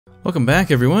Welcome back,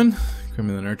 everyone.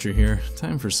 Criminal Archer here.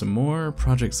 Time for some more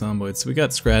Project Zomboid. So we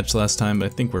got scratched last time, but I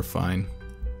think we're fine.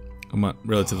 I'm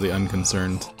relatively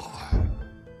unconcerned.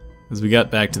 As we got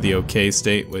back to the okay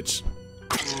state, which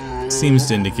seems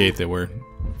to indicate that we're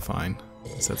fine.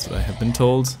 At least that's what I have been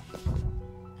told.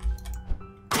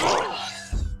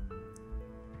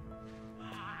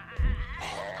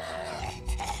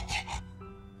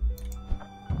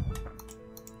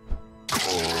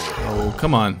 Oh,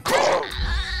 come on.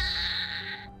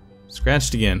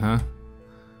 Scratched again, huh?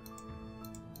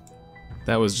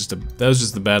 That was just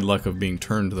the bad luck of being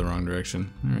turned the wrong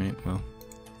direction. All right, well.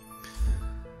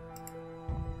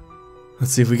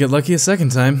 Let's see if we get lucky a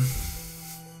second time.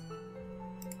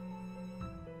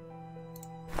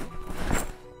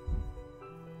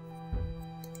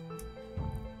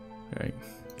 All right,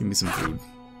 give me some food.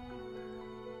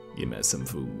 Give me some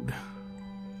food.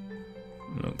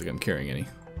 I don't think I'm carrying any.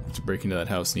 To break into that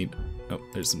house, need. Oh,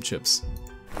 there's some chips.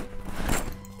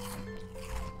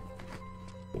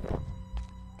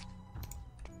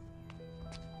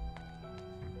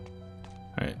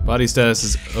 Alright, body status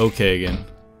is okay again.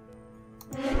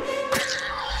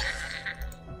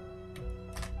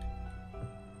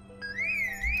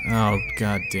 Oh,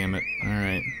 god damn it.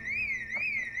 Alright.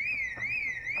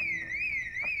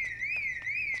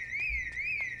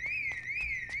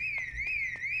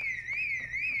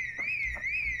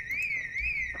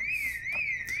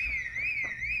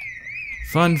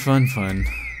 Fun, fun, fun.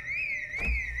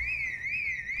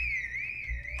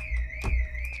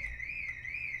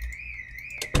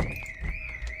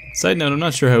 Side note, I'm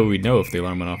not sure how we'd know if the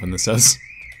alarm went off in this house.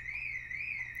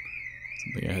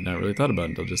 Something I had not really thought about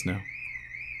until just now.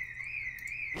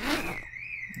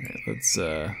 Alright, let's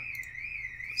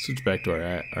switch back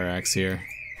to our axe here.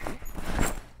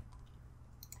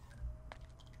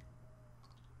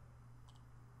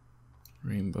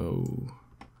 Rainbow.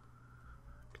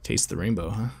 Taste the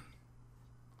rainbow, huh?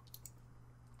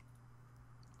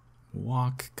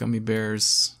 Walk, gummy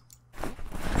bears.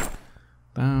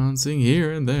 Bouncing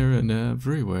here and there and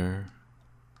everywhere.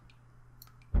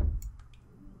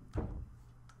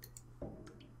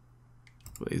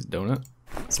 Glazed donut.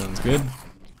 Sounds good.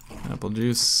 Apple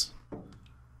juice.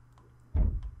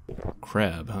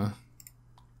 Crab, huh?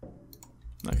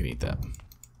 Not gonna eat that.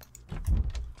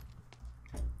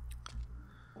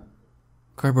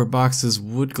 Cardboard boxes,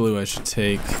 wood glue I should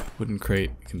take. Wooden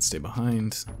crate can stay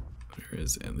behind. There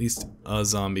is at least a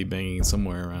zombie banging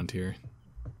somewhere around here.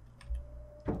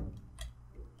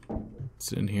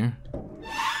 Is it in here?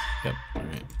 Yep,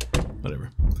 alright.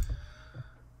 Whatever.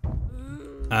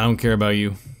 I don't care about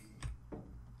you.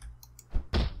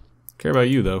 Care about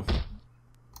you, though.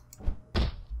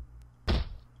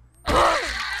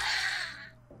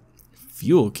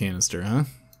 Fuel canister, huh?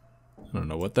 I don't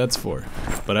know what that's for,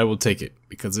 but I will take it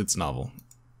because it's novel.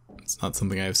 It's not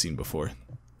something I have seen before.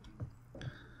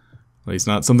 At least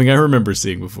not something I remember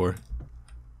seeing before.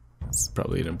 It's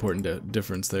probably an important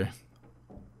difference there.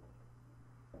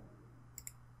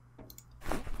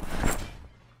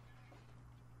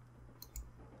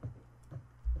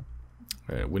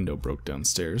 Alright, window broke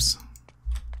downstairs.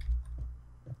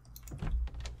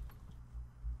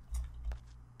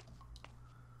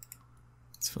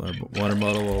 Let's fill our water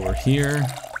bottle while we're here.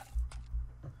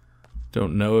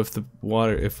 Don't know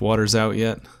if water's out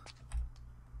yet.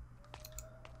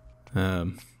 I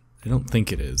don't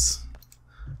think it is.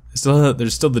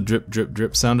 There's still the drip drip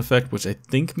drip sound effect, which I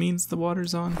think means the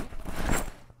water's on.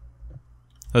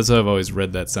 That's how I've always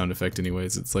read that sound effect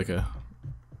anyways. It's like a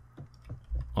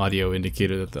audio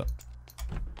indicator that the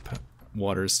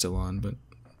water is still on, but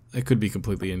it could be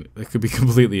completely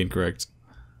incorrect.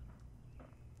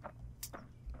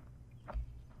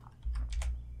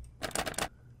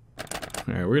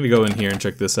 Alright, we're gonna go in here and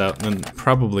check this out, and then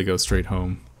probably go straight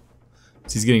home.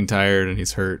 He's getting tired and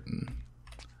he's hurt. And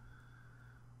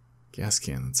gas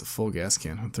can, that's a full gas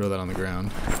can. I'll throw that on the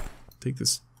ground. Take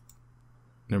this.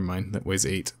 Never mind, that weighs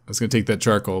 8. I was gonna take that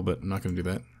charcoal, but I'm not gonna do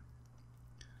that.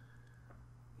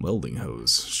 Welding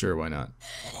hose. Sure, why not?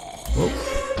 Whoa.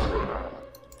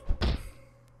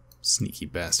 Sneaky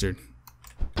bastard.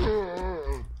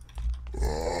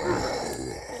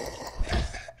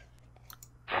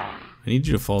 I need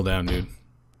you to fall down, dude.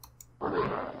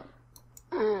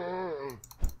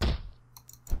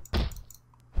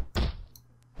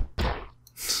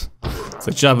 It's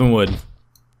like chopping wood.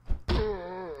 There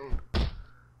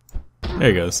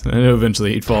he goes. I know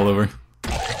eventually he'd fall over.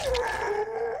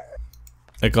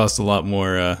 That cost a lot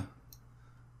more,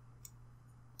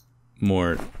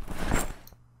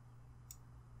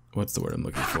 what's the word I'm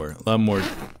looking for? A lot more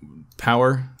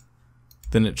power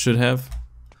than it should have.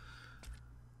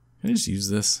 Can I just use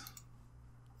this?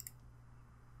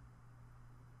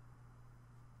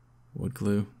 Wood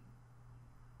glue.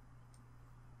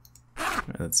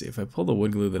 Alright, let's see. If I pull the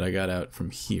wood glue that I got out from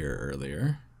here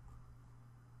earlier,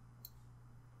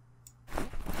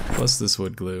 plus this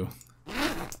wood glue,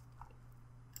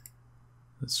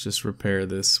 let's just repair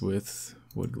this with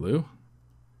wood glue,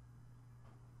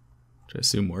 which I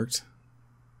assume worked.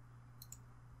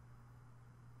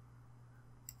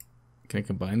 Can I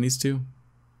combine these two?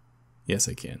 Yes,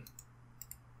 I can.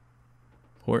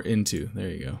 Pour into. There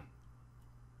you go.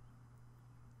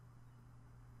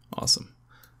 Awesome.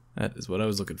 That is what I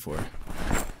was looking for.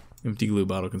 Empty glue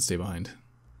bottle can stay behind.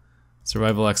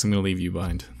 Survival X, I'm going to leave you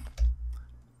behind.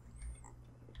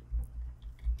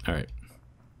 Alright.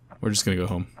 We're just going to go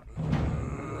home.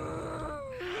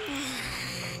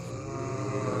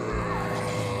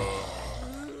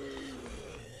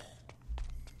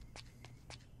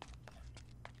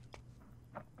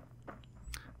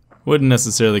 Wouldn't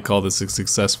necessarily call this a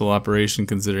successful operation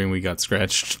considering we got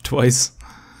scratched twice.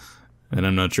 And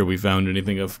I'm not sure we found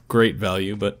anything of great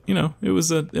value, but you know, it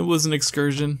was an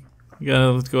excursion. You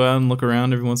gotta go out and look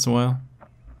around every once in a while.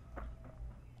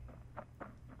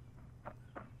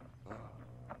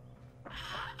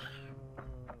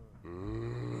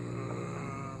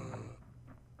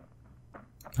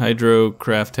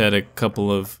 Hydrocraft had a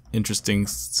couple of interesting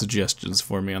suggestions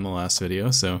for me on the last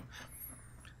video, so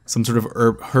some sort of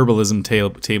herbalism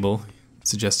table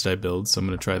suggested I build, so I'm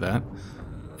gonna try that.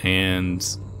 And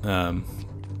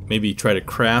maybe try to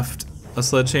craft a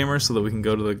sledgehammer so that we can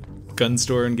go to the gun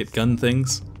store and get gun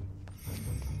things.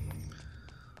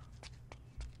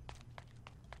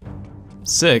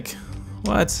 Sick?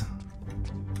 What?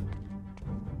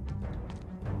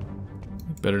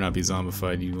 Better not be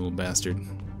zombified, you little bastard.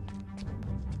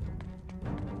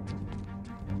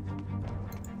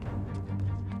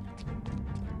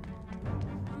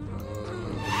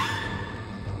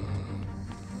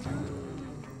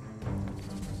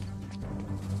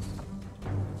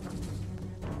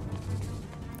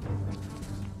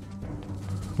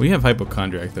 We have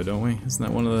hypochondriac though, don't we? Isn't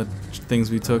that one of the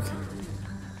things we took?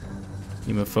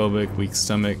 Hemophobic, weak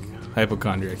stomach,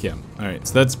 hypochondriac, yeah. Alright,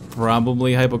 so that's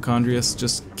probably hypochondrias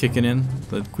just kicking in,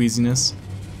 the queasiness.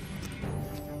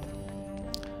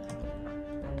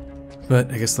 But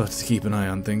I guess I'll have to keep an eye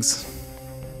on things.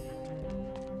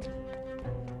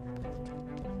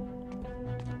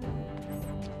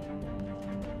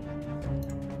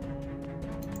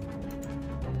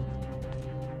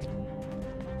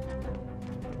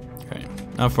 Okay,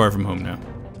 not far from home now.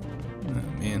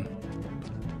 Oh man.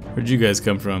 Where'd you guys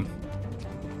come from?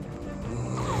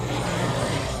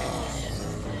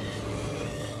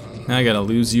 Now I gotta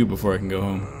lose you before I can go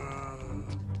home.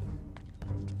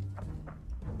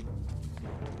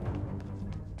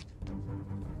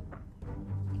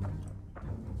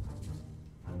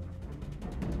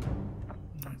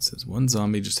 It says one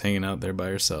zombie just hanging out there by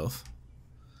herself.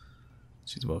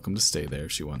 She's welcome to stay there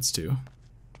if she wants to.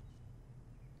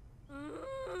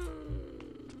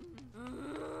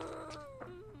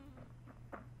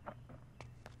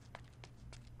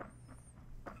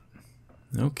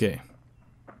 Okay.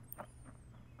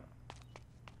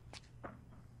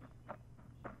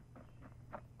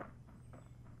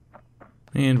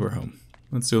 And we're home.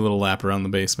 Let's do a little lap around the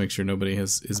base, make sure nobody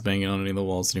is banging on any of the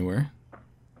walls anywhere.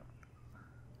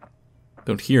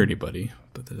 Don't hear anybody,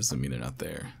 but that doesn't mean they're not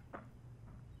there.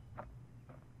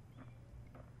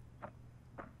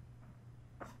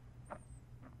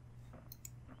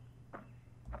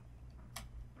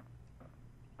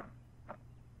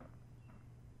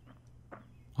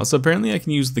 Also, apparently I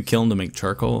can use the kiln to make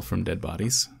charcoal from dead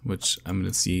bodies, which I'm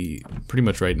going to see pretty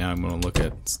much right now. I'm going to look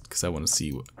at, because I want to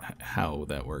see how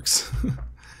that works. We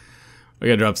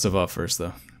got to drop stuff off first,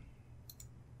 though.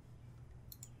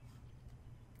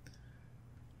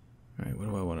 Alright, what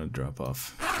do I want to drop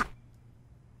off?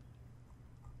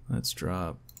 Let's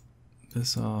drop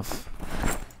this off.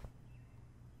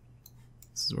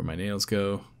 This is where my nails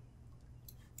go.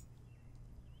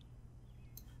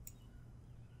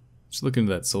 Just look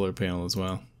into that solar panel as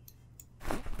well.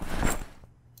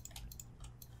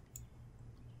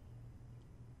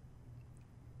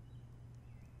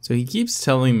 So he keeps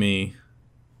telling me,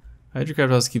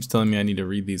 Hydrocraft House keeps telling me I need to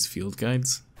read these field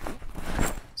guides.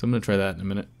 So I'm going to try that in a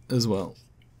minute as well.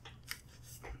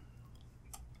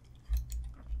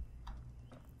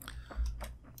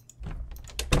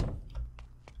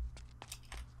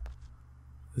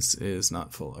 This is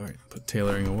not full. Alright, put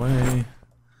tailoring away.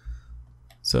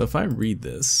 So if I read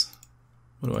this,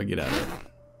 what do I get out of it?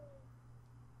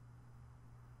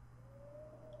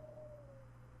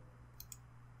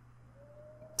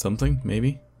 Something,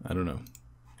 maybe? I don't know.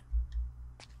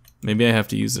 Maybe I have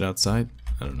to use it outside?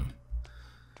 I don't know.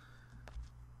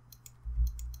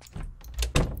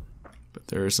 But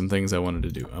there are some things I wanted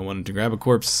to do. I wanted to grab a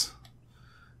corpse.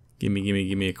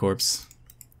 Gimme a corpse.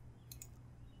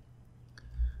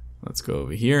 Let's go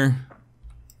over here.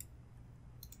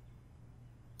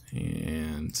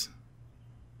 And...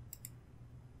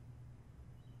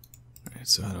 Alright,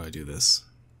 so how do I do this?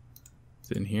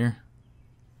 Is it in here?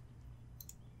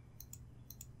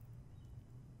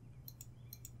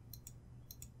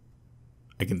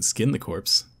 I can skin the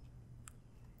corpse.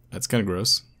 That's kind of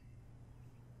gross.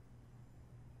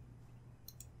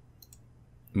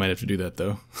 Might have to do that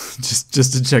though,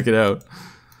 just to check it out.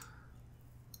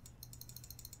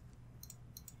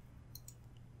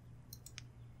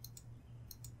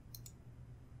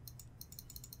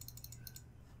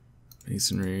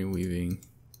 Masonry, weaving.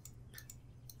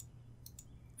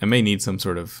 I may need some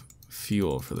sort of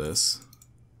fuel for this.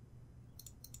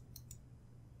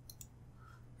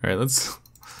 Alright, let's...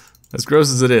 As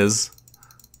gross as it is,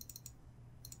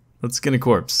 let's skin a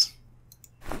corpse.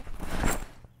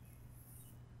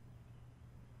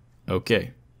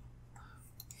 Okay.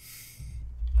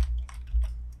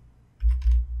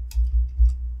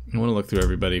 I want to look through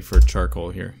everybody for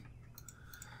charcoal here.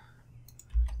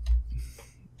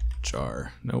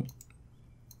 Jar. Nope.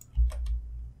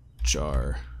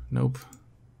 Jar. Nope.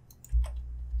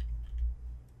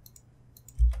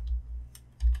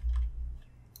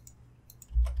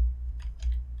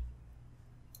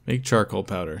 Make charcoal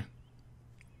powder.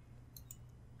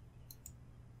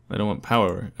 I don't want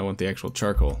powder. I want the actual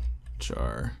charcoal.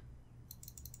 Jar.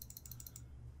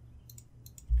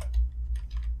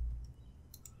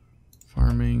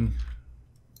 Farming.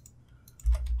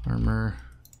 Armor.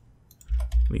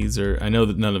 These are... I know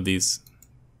that none of these...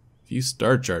 View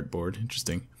star chart board.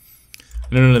 Interesting.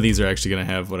 I know none of these are actually going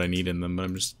to have what I need in them, but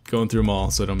I'm just going through them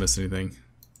all so I don't miss anything.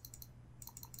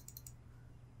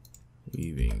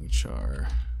 Weaving. Char.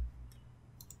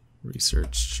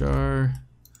 Research. Char.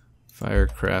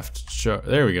 Firecraft. Char.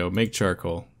 There we go. Make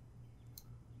charcoal.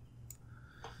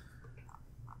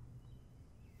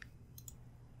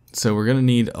 So we're going to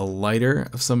need a lighter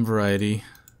of some variety.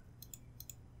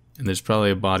 And there's probably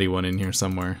a body one in here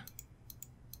somewhere.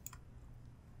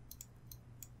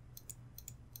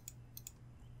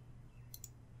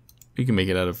 We can make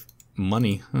it out of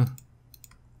money, huh?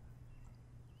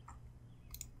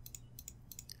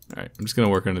 Alright, I'm just going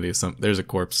to work under the assumption. There's a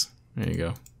corpse. There you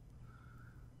go.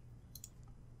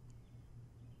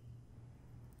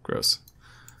 Gross.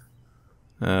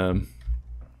 Throw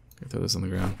this on the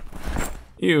ground.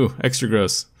 Ew, extra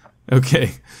gross.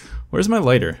 Okay, where's my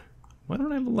lighter? Why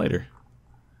don't I have a lighter?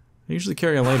 I usually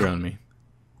carry a lighter on me.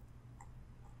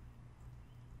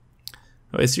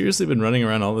 Have I seriously been running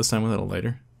around all this time without a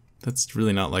lighter? That's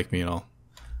really not like me at all.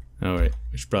 Oh wait,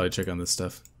 we should probably check on this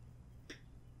stuff.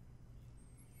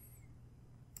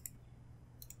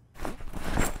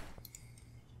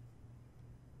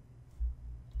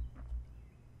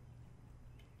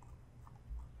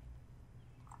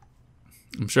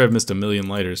 I'm sure I've missed a million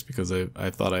lighters because I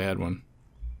thought I had one.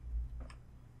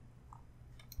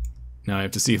 Now I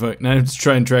have to see if now I have to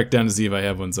try and track down to see if I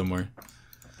have one somewhere.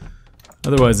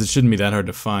 Otherwise it shouldn't be that hard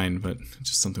to find, but it's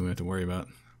just something we have to worry about.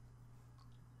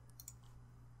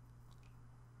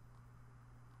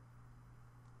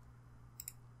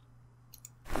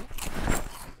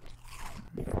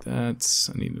 That's...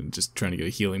 I need to just trying to get a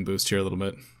healing boost here a little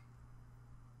bit.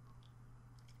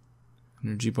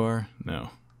 Energy bar? No.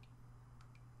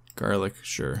 Garlic?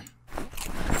 Sure.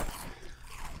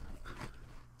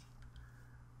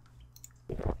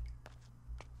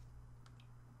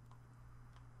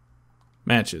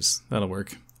 Matches. That'll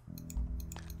work.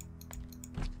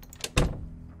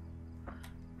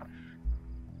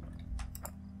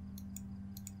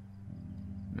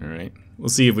 Alright. We'll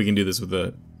see if we can do this with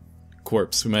a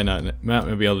corpse. We might not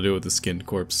be able to do it with a skinned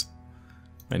corpse.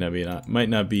 Might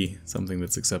not be something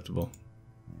that's acceptable.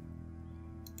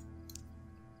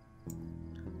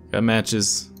 Got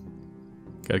matches.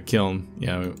 Gotta kill him.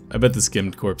 Yeah, I bet the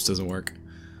skimmed corpse doesn't work.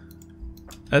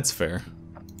 That's fair.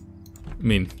 I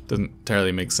mean, doesn't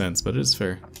entirely make sense, but it is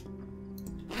fair.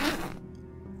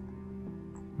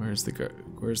 Where's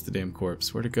the damn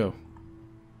corpse? Where'd it go?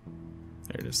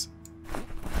 There it is.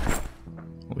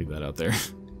 I'll leave that out there.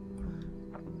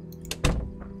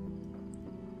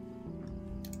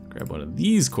 Grab one of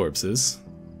these corpses.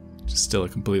 Which is still a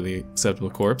completely acceptable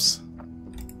corpse.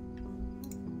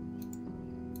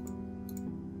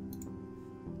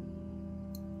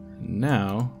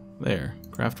 Now, there.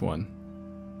 Craft one.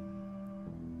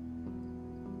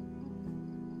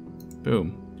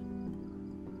 Boom.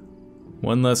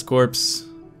 One less corpse.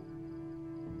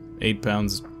 8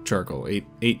 pounds charcoal.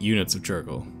 8 units of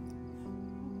charcoal.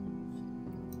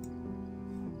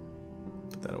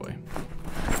 Put that away.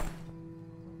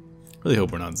 Really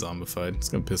hope we're not zombified. It's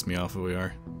gonna piss me off if we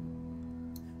are.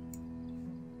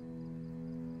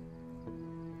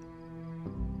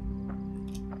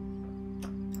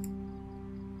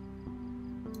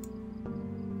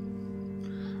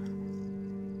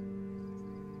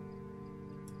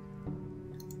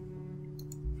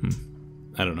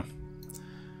 I don't know.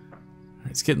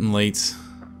 Alright, it's getting late.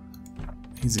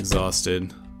 He's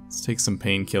exhausted. Let's take some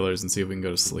painkillers and see if we can go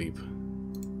to sleep.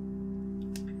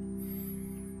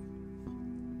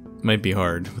 Might be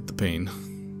hard with the pain.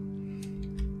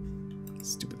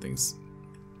 Stupid things.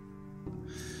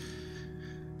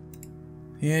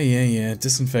 Yeah.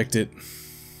 Disinfect it.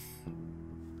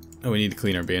 Oh, we need to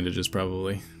clean our bandages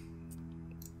probably.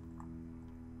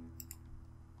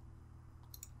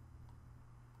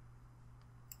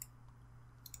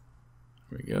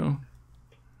 There we go.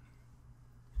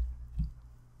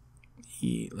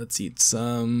 Let's eat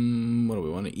some. What do we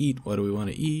want to eat? What do we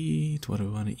want to eat? What do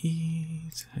we want to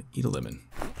eat? Eat a lemon.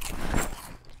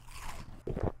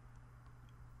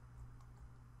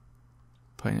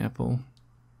 Pineapple.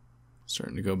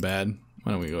 Starting to go bad.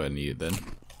 Why don't we go ahead and eat it then?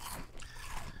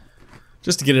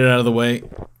 Just to get it out of the way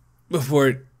before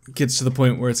it gets to the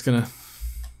point where it's gonna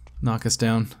knock us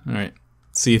down. Alright.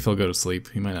 See if he'll go to sleep.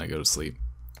 He might not go to sleep.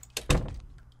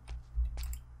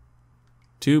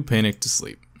 Too panicked to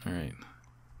sleep. Alright.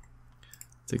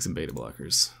 Take some beta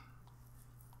blockers.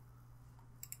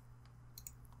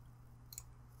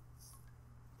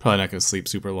 Probably not gonna sleep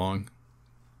super long.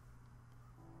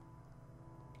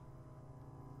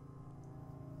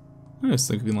 This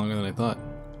thing could be longer than I thought.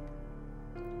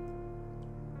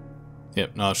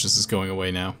 Yep, nauseous is going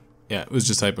away now. Yeah, it was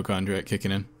just hypochondriac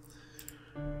kicking in.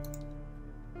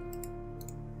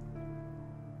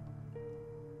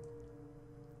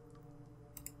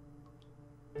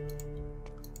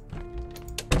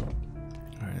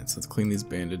 Alright, so let's clean these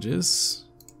bandages.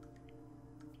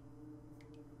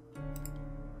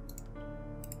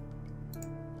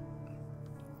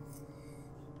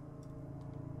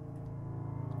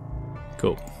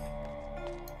 Cool.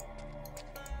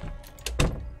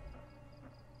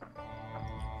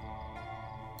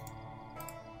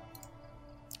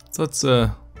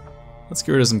 So let's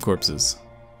get rid of some corpses.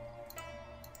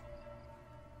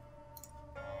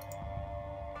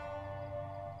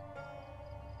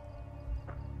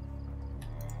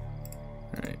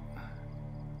 All right.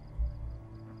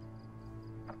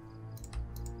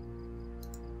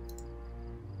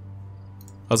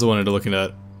 I also wanted to look at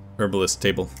that herbalist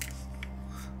table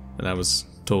that I was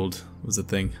told was a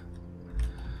thing.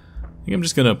 I think I'm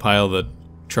just gonna pile the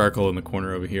charcoal in the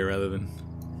corner over here rather than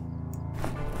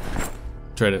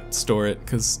try to store it,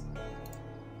 because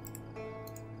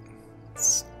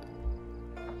it's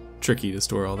tricky to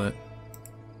store all that.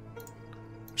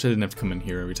 Wish I didn't have to come in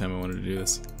here every time I wanted to do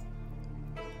this.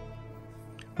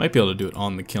 Might be able to do it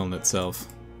on the kiln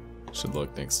itself. Should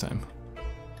look next time.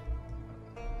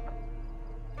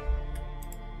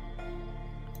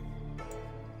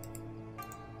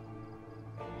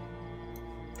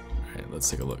 Alright, let's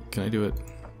take a look. Can I do it?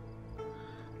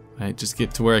 Alright, just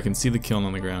get to where I can see the kiln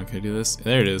on the ground. Can I do this?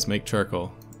 There it is. Make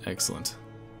charcoal. Excellent.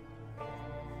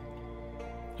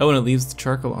 Oh, and it leaves the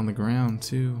charcoal on the ground,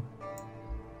 too.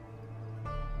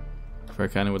 I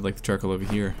kind of would like the charcoal over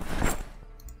here.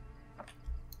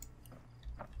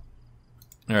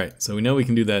 Alright, so we know we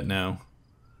can do that now.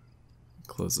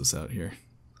 Close this out here.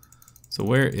 So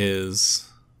where is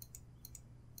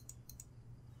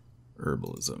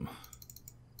herbalism?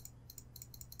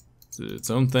 Is it its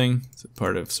own thing? Is it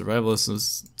part of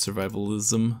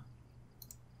survivalism?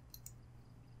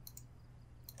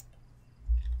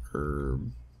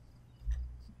 Herb.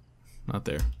 Not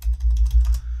there.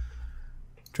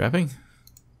 Trapping?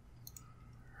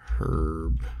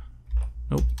 Herb.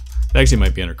 Nope. It actually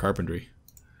might be under carpentry.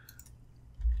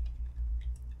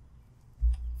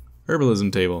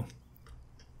 Herbalism table.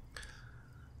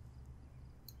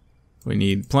 We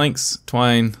need planks,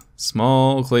 twine,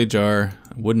 small clay jar,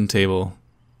 a wooden table,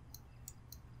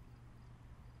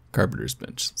 carpenter's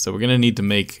bench. So we're going to need to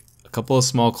make a couple of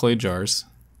small clay jars.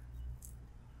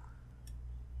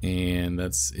 And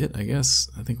that's it, I guess.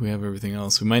 I think we have everything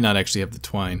else. We might not actually have the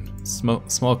twine.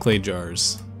 Small clay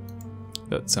jars.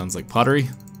 That sounds like pottery.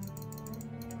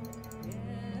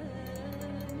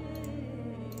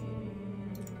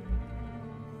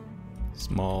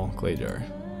 Small clay jar.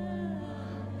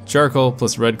 Charcoal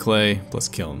plus red clay plus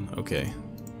kiln. Okay.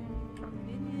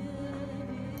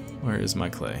 Where is my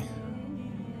clay?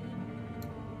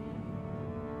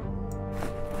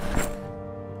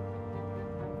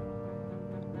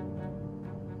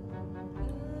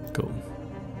 Cool.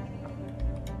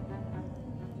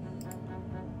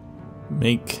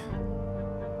 Make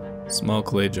small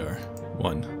clay jar.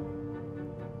 1.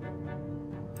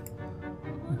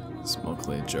 Small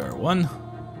clay jar. 1.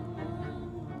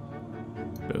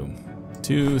 Boom.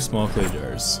 2 small clay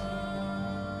jars.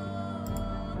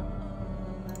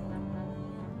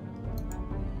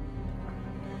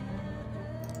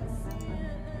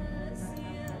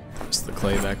 Just the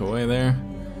clay back away there.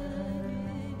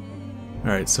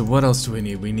 Alright, so what else do we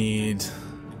need? We need...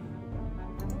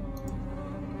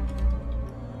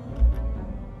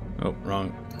 Oh,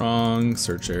 wrong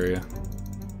search area.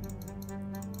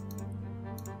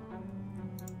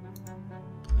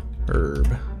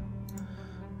 Herb.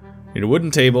 Need a wooden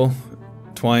table,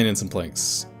 twine, and some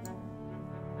planks.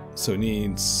 So we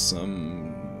need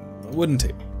some wooden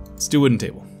table. Let's do wooden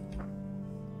table.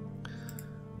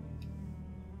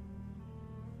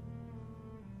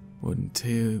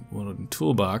 Wooden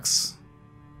toolbox.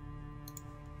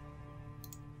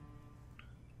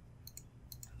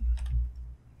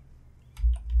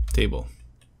 Table.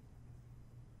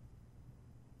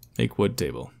 Make wood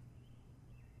table.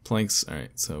 Planks.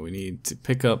 Alright, so we need to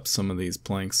pick up some of these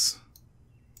planks.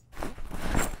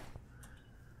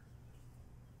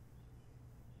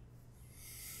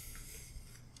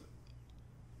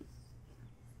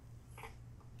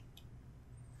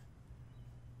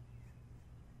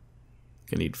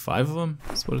 I need 5 of them?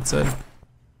 That's what it said.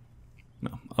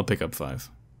 No, I'll pick up 5.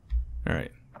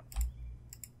 Alright.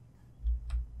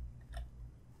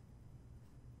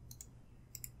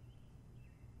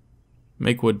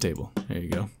 Make wood table. There you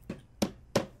go.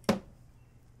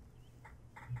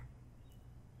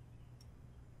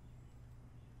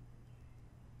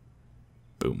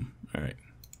 Boom. Alright.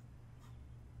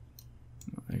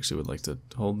 I actually would like to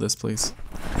hold this, please.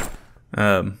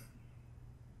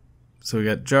 So we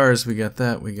got jars, we got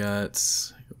that, we got...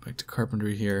 Go back to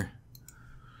carpentry here.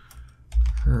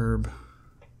 Herb.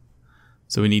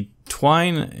 So we need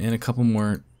twine and a couple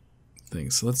more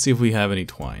things. So let's see if we have any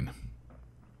twine.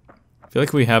 I feel like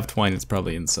if we have twine, it's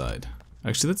probably inside.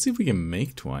 Actually, let's see if we can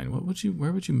make twine. Where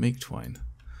would you make twine?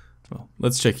 Well,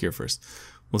 let's check here first.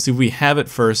 We'll see if we have it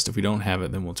first. If we don't have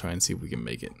it, then we'll try and see if we can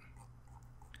make it.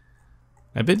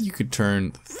 I bet you could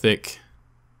turn thick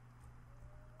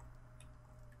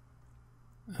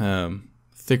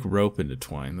rope into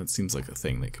twine. That seems like a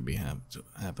thing that could be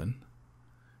happen.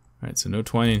 Alright, so no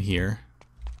twine in here.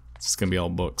 It's just gonna be all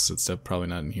books. It's probably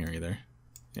not in here either.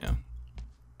 Yeah.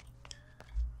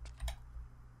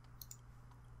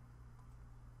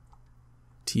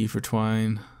 T for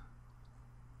twine.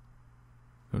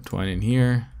 No twine in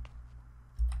here.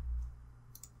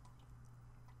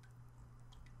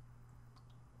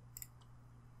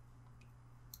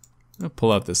 I'll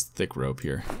pull out this thick rope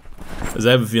here, because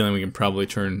I have a feeling we can probably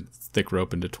turn thick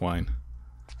rope into twine.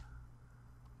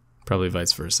 Probably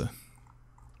vice versa.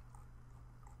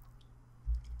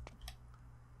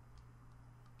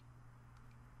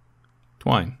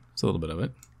 Twine. It's a little bit of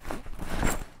it.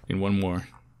 Need one more.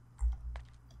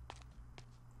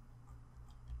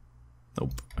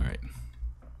 Nope. Alright.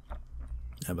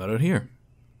 How about out here?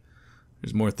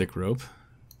 There's more thick rope.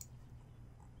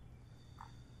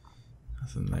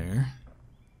 Nothing there.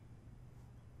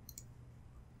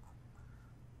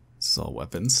 This is all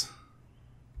weapons.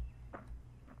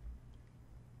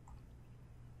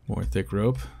 More thick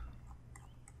rope.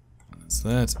 That's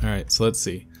that. Alright, so let's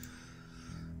see.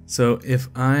 So if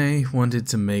I wanted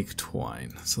to make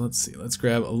twine, so let's see. Let's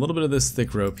grab a little bit of this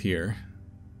thick rope here.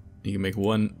 You can make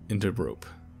one into rope.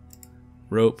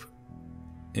 Rope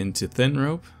into thin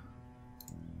rope.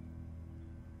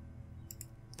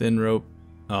 Thin rope.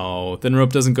 Oh, thin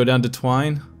rope doesn't go down to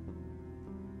twine?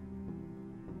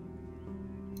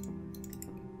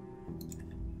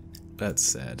 That's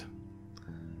sad.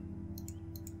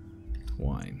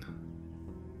 Twine.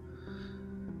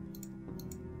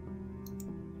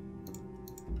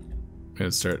 I'm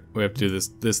gonna start. We have to do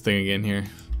this thing again here.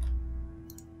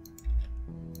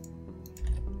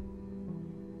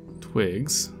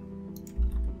 Twigs.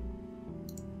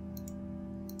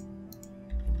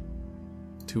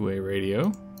 Two-way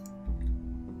radio.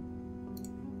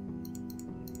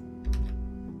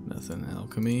 Nothing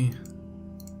alchemy.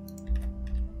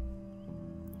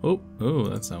 Oh,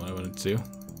 that's not what I wanted to do.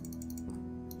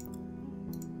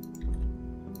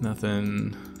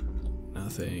 Nothing.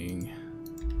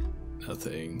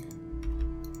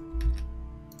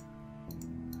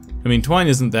 I mean, twine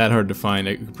isn't that hard to find.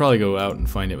 I could probably go out and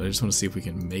find it, but I just want to see if we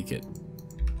can make it.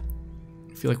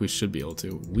 I feel like we should be able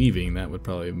to. Weaving, that would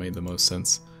probably have made the most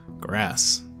sense.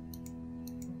 Grass.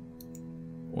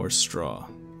 Or straw.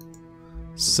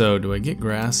 So, do I get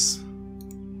grass?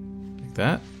 Like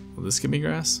that. Will this give me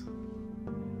grass?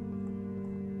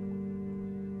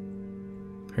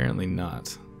 Apparently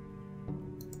not.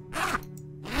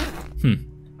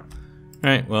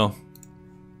 Alright, well.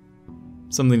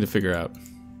 Something to figure out.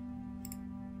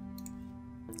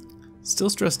 Still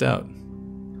stressed out.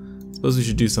 Suppose we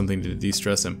should do something to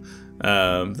de-stress him.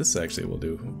 This actually will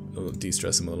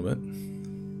de-stress him a little bit.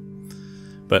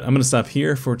 But I'm going to stop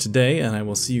here for today, and I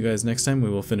will see you guys next time. We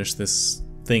will finish this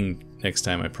thing next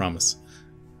time, I promise.